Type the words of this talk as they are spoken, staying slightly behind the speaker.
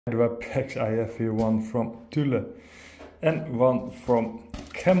Drinkbags. I have here one from Thule and one from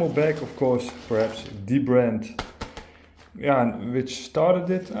Camelbak, of course, perhaps the brand. Yeah, and which started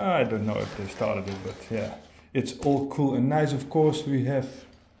it? I don't know if they started it, but yeah, it's all cool and nice. Of course, we have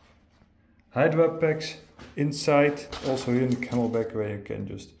Drinkbags inside, also here in the Camelbak, where you can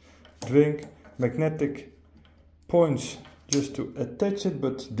just drink. Magnetic points just to attach it,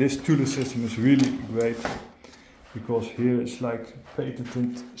 but this Thule system is really great because here it's like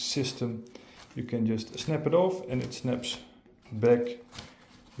patented system. You can just snap it off and it snaps back,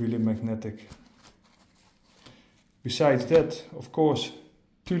 really magnetic. Besides that, of course,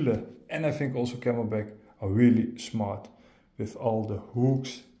 Thule and I think also Camelbak are really smart with all the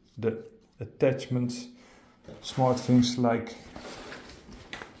hooks, the attachments, smart things like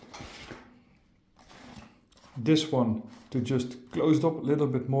this one to just close it up a little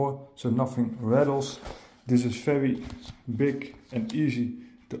bit more so nothing rattles. This is very big and easy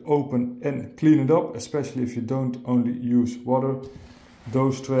to open and clean it up, especially if you don't only use water.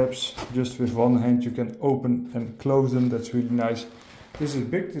 Those straps, just with one hand you can open and close them. That's really nice. This is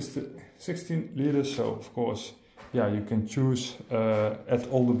big, this is 16 liters, so of course, yeah, you can choose at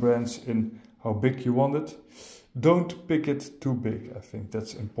all the brands in how big you want it. Don't pick it too big, I think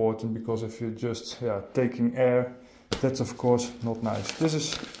that's important, because if you're just taking air, that's of course not nice. This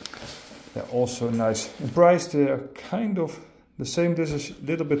is also nice. In price they are kind of the same. This is a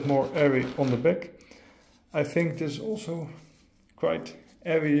little bit more airy on the back. I think this is also quite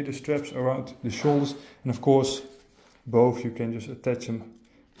airy, the straps around the shoulders, and of course both you can just attach them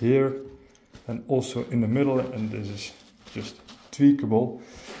here and also in the middle, and this is just tweakable.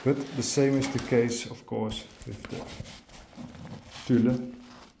 But the same is the case of course with the Thule,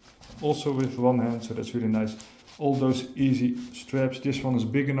 also with one hand, so that's really nice. All those easy straps. This one is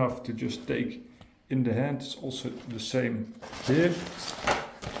big enough to just take in the hand. It's also the same here.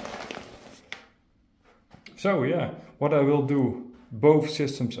 So yeah, what I will do, both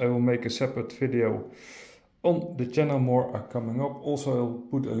systems I will make a separate video on the channel. More are coming up. Also I'll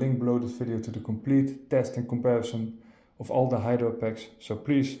put a link below this video to the complete test and comparison of all the Drinkbags. So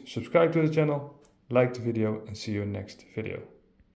please subscribe to the channel, like the video, and see you in the next video.